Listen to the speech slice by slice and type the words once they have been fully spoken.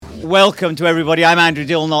welcome to everybody. I'm Andrew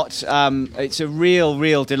Dilnott. It's a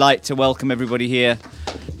real delight to welcome everybody here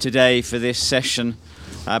today for this session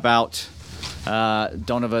about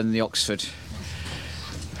Donovan, the Oxford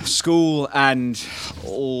School, and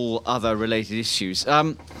all other related issues.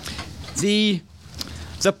 The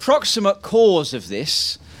proximate cause of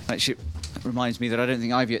this, actually, it reminds me that I don't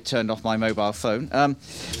think I've yet turned off my mobile phone.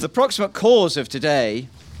 The proximate cause of today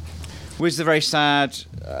was the very sad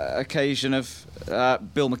occasion of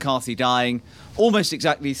Bill McCarthy dying almost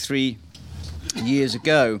exactly 3 years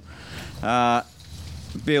ago.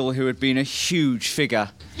 Bill, who had been a huge figure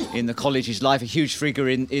in the college's life, a huge figure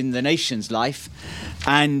in the nation's life,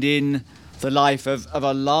 and in the life of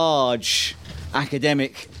a large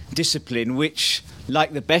academic discipline, which,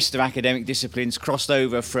 like the best of academic disciplines, crossed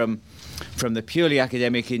over from the purely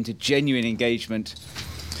academic into genuine engagement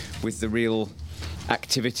with the real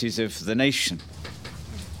activities of the nation.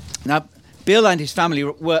 Now, Bill and his family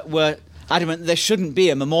were adamant there shouldn't be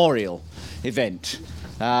a memorial event.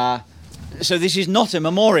 So this is not a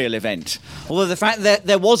memorial event. Although the fact that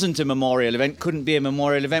there wasn't a memorial event, couldn't be a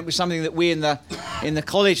memorial event, was something that we in the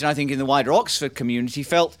college, and I think in the wider Oxford community,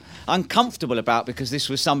 felt uncomfortable about, because this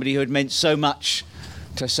was somebody who had meant so much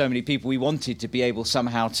to so many people. We wanted to be able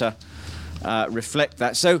somehow to reflect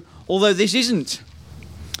that. So although this isn't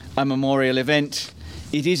a memorial event,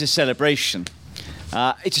 it is a celebration.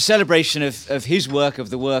 It's a celebration of his work, of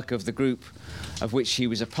the work of the group of which he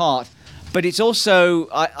was a part. But it's also,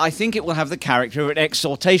 I think it will have the character of an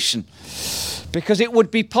exhortation, because it would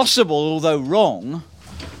be possible, although wrong,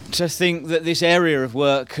 to think that this area of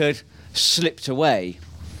work had slipped away,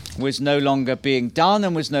 was no longer being done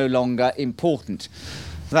and was no longer important.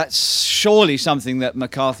 That's surely something that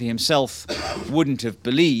McCarthy himself wouldn't have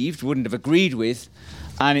believed, wouldn't have agreed with,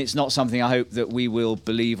 and it's not something I hope that we will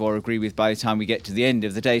believe or agree with by the time we get to the end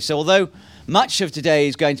of the day. So although much of today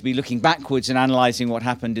is going to be looking backwards and analysing what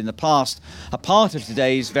happened in the past, a part of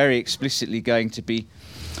today is very explicitly going to be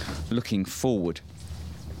looking forward.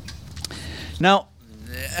 Now,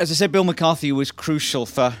 as I said, Bill McCarthy was crucial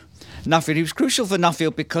for Nuffield. He was crucial for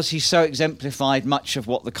Nuffield because he so exemplified much of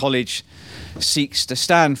what the college seeks to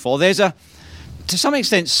stand for. There's a, to some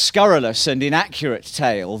extent, scurrilous and inaccurate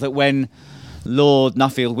tale that when Lord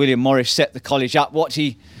Nuffield, William Morris, set the college up, what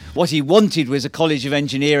he wanted was a college of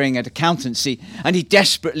engineering and accountancy, and he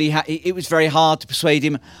desperately it was very hard to persuade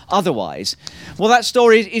him otherwise. Well, that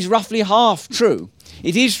story is roughly half true.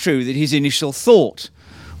 It is true that his initial thought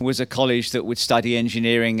was a college that would study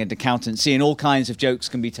engineering and accountancy, and all kinds of jokes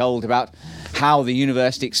can be told about how the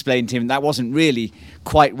university explained to him that wasn't really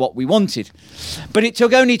quite what we wanted. But it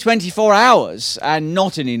took only 24 hours, and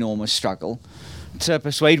not an enormous struggle, to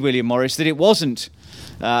persuade William Morris that it wasn't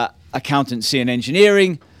accountancy and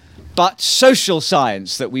engineering, but social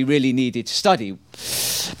science that we really needed to study.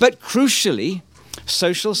 But crucially,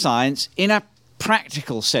 social science in a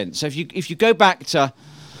practical sense. So if you go back to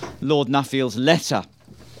Lord Nuffield's letter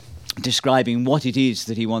describing what it is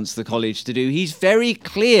that he wants the college to do, he's very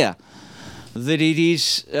clear that it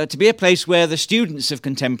is to be a place where the students of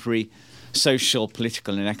contemporary social,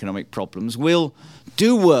 political and economic problems will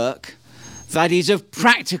do work that is of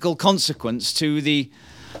practical consequence to the,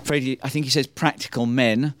 I think he says practical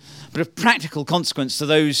men, but of practical consequence to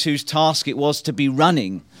those whose task it was to be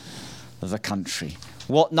running the country.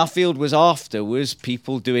 What Nuffield was after was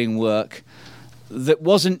people doing work that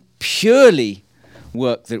wasn't purely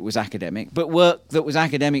work that was academic, but work that was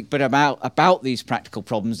academic but about these practical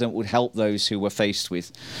problems that would help those who were faced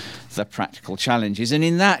with the practical challenges. And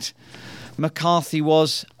in that, McCarthy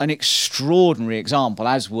was an extraordinary example,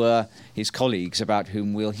 as were his colleagues about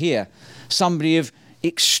whom we'll hear. Somebody of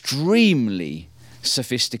extremely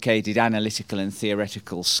sophisticated analytical and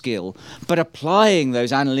theoretical skill, but applying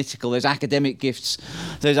those academic gifts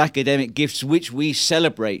which we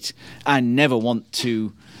celebrate and never want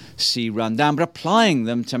to see run down, but applying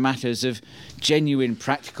them to matters of genuine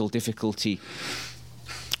practical difficulty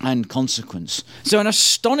and consequence. So an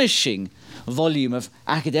astonishing volume of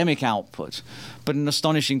academic output, but an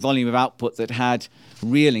astonishing volume of output that had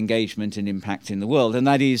real engagement and impact in the world. And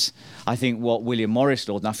that is, I think, what William Morris,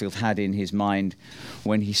 Lord Nuffield, had in his mind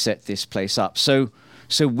when he set this place up. So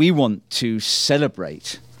we want to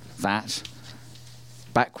celebrate that,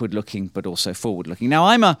 backward-looking but also forward-looking. Now,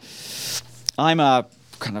 I'm a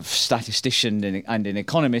kind of statistician and an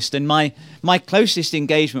economist, and my closest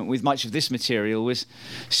engagement with much of this material was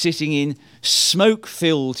sitting in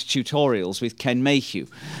smoke-filled tutorials with Ken Mayhew,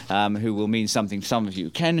 who will mean something to some of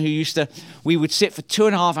you. Ken, we would sit for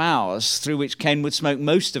 2.5 hours, through which Ken would smoke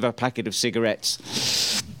most of a packet of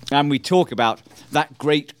cigarettes And we talk about that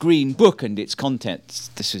great green book and its contents.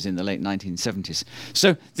 This was in the late 1970s.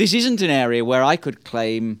 So this isn't an area where I could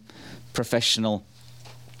claim professional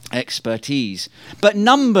expertise. But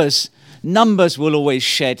numbers will always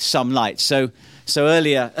shed some light. So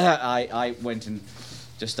earlier I went and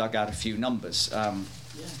just dug out a few numbers.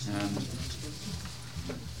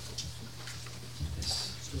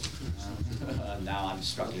 Now I'm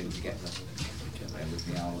struggling to get them. Bear with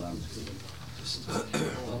me, I'll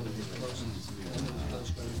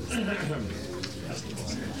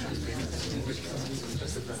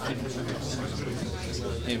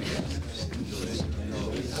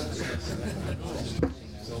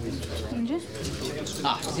just...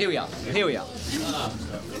 Here we go. Here we are.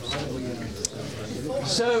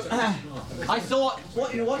 So I thought,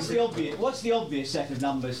 what's the obvious set of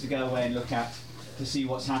numbers to go away and look at to see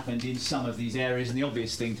what's happened in some of these areas? And the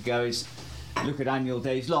obvious thing to go is look at annual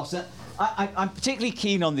days lost. I'm particularly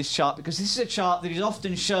keen on this chart because this is a chart that is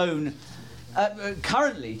often shown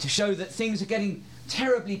currently to show that things are getting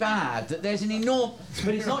terribly bad, that there's an enormous,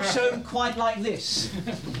 but it's not shown quite like this.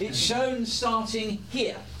 It's shown starting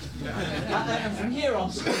here. And from here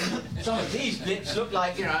on, some of these blips look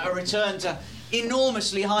like a return to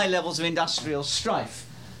enormously high levels of industrial strife.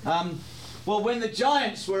 Well, when the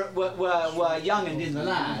giants were young and in the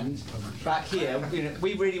land back here,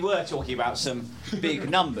 we really were talking about some big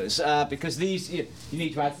numbers because these you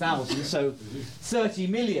need to add thousands. So 30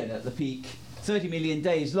 million at the peak, 30 million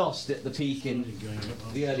days lost at the peak in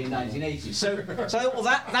the early 1980s. So well,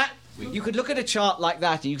 that you could look at a chart like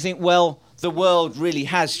that and you think, well, the world really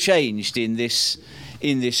has changed in this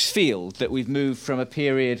field. That we've moved from a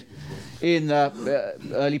period in the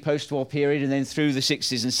early post-war period and then through the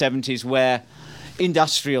 60s and 70s where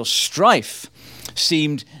industrial strife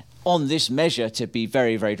seemed on this measure to be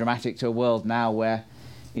very, very dramatic, to a world now where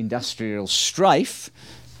industrial strife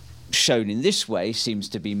shown in this way seems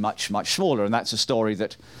to be much, much smaller, and that's a story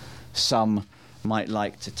that some might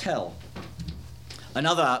like to tell.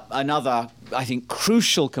 Another I think,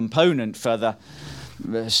 crucial component for the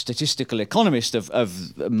statistical economist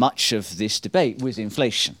of much of this debate was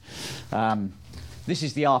inflation. This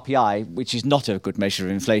is the RPI, which is not a good measure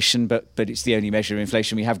of inflation, but it's the only measure of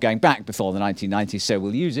inflation we have going back before the 1990s, so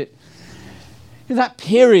we'll use it. In that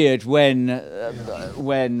period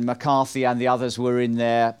when McCarthy and the others were in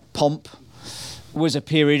their pomp was a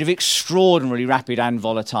period of extraordinarily rapid and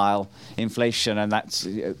volatile inflation, and that's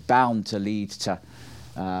bound to lead to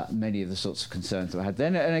many of the sorts of concerns that we had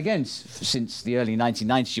then. And again, since the early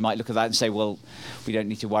 1990s, you might look at that and say, well, we don't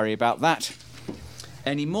need to worry about that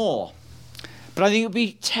anymore. But I think it would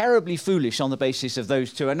be terribly foolish on the basis of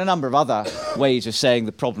those two and a number of other ways of saying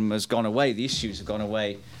the problem has gone away, the issues have gone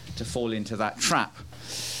away, to fall into that trap.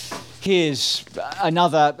 Here's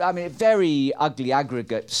another, very ugly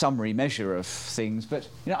aggregate summary measure of things, but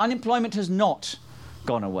unemployment has not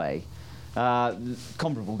gone away.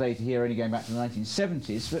 Comparable data here only going back to the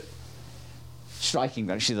 1970s, but striking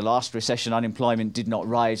that actually the last recession unemployment did not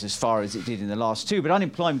rise as far as it did in the last two, but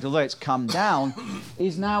unemployment, although it's come down,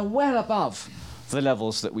 is now well above the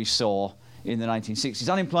levels that we saw in the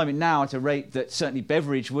 1960s. Unemployment now at a rate that certainly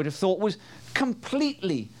Beveridge would have thought was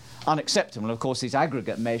completely unacceptable. Of course, this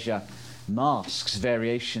aggregate measure masks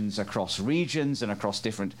variations across regions and across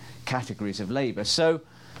different categories of labour. So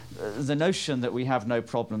the notion that we have no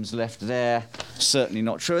problems left there, certainly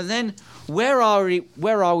not true. And then where are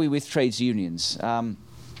we with trades unions? So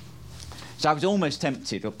I was almost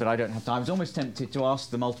tempted, but I don't have time, I was almost tempted to ask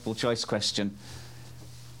the multiple choice question,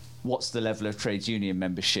 what's the level of trades union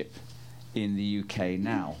membership in the UK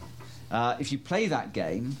now? If you play that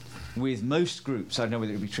game with most groups, I don't know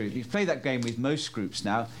whether it would be true, if you play that game with most groups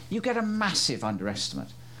now, you get a massive underestimate.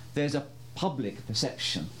 There's a public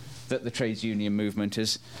perception that the trades union movement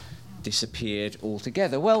has disappeared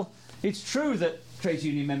altogether. Well, it's true that trades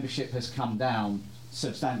union membership has come down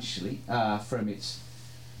substantially from its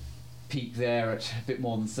peak there at a bit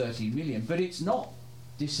more than 13 million, but it's not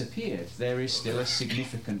disappeared. There is still a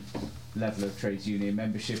significant level of trades union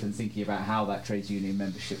membership, and thinking about how that trades union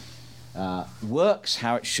membership works,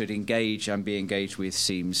 how it should engage and be engaged with,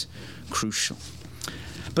 seems crucial.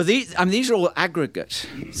 But these are all aggregate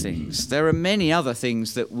things. There are many other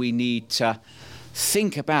things that we need to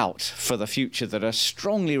think about for the future that are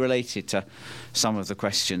strongly related to some of the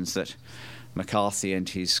questions that McCarthy and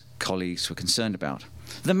his colleagues were concerned about.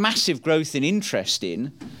 The massive growth in interest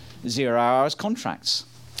in zero-hours contracts.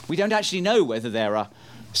 We don't actually know whether there are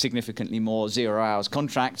significantly more zero-hours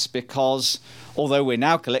contracts because, although we're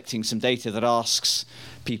now collecting some data that asks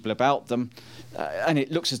people about them, and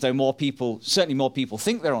it looks as though certainly more people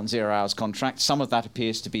think they're on zero-hours contracts. Some of that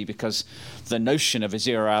appears to be because the notion of a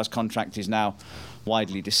zero-hours contract is now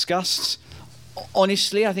widely discussed.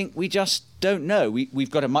 Honestly, I think we just don't know. We've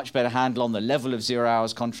got a much better handle on the level of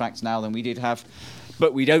zero-hours contracts now than we did have,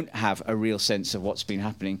 but we don't have a real sense of what's been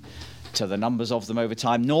happening to the numbers of them over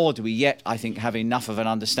time, nor do we yet, I think, have enough of an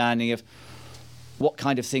understanding of what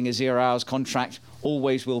kind of thing a zero-hours contract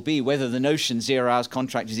always will be, whether the notion zero-hours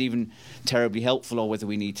contract is even terribly helpful or whether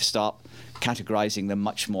we need to start categorising them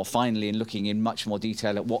much more finely and looking in much more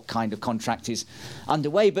detail at what kind of contract is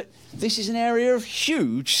underway. But this is an area of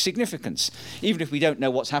huge significance. Even if we don't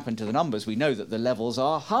know what's happened to the numbers, we know that the levels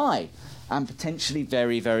are high and potentially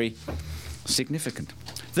very, very significant.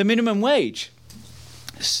 The minimum wage.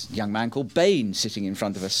 This young man called Bain sitting in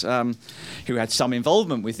front of us, who had some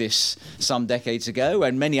involvement with this some decades ago,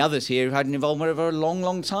 and many others here who had an involvement over a long,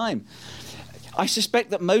 long time. I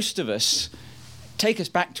suspect that most of us take us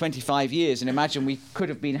back 25 years and imagine we could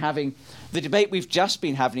have been having the debate we've just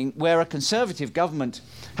been having, where a Conservative government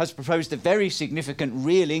has proposed a very significant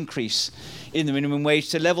real increase in the minimum wage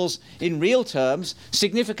to levels in real terms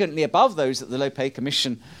significantly above those that the Low Pay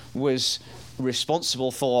Commission was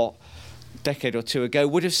responsible for decade or two ago,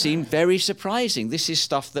 would have seemed very surprising. This is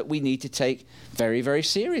stuff that we need to take very, very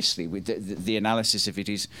seriously. The analysis of it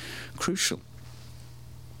is crucial.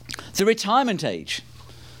 The retirement age.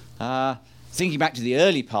 Thinking back to the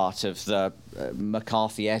early part of the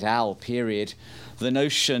McCarthy et al. Period, the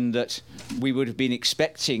notion that we would have been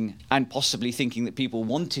expecting and possibly thinking that people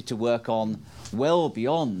wanted to work on well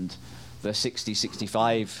beyond the 60,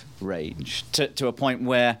 65 range, to a point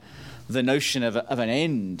where the notion of an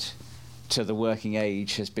end to the working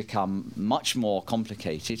age has become much more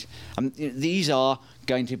complicated. These are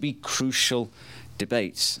going to be crucial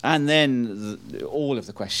debates. And then all of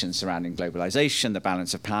the questions surrounding globalization, the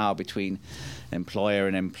balance of power between employer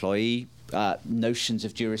and employee, notions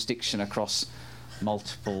of jurisdiction across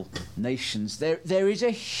multiple nations. There is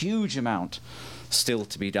a huge amount still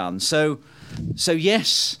to be done. So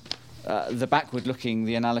yes, the backward-looking,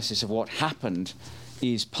 the analysis of what happened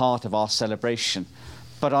is part of our celebration.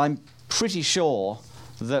 But I'm pretty sure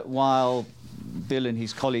that while Bill and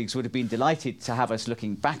his colleagues would have been delighted to have us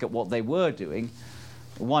looking back at what they were doing,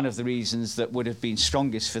 one of the reasons that would have been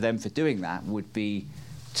strongest for them for doing that would be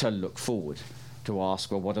to look forward, to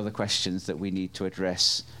ask, well, what are the questions that we need to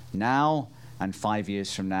address now and 5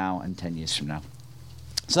 years from now and 10 years from now?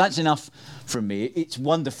 So that's enough from me. It's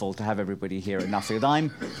wonderful to have everybody here at Nuffield.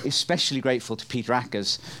 I'm especially grateful to Peter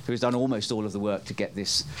Ackers, who has done almost all of the work to get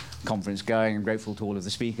this conference going. I'm grateful to all of the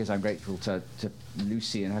speakers. I'm grateful to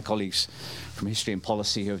Lucy and her colleagues from History and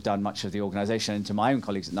Policy who have done much of the organisation, and to my own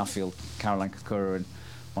colleagues at Nuffield, Caroline Kakura and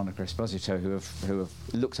Monica Esposito, who have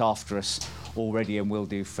looked after us already and will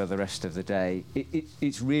do for the rest of the day.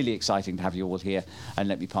 It's really exciting to have you all here. And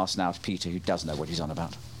let me pass now to Peter, who does know what he's on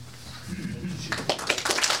about.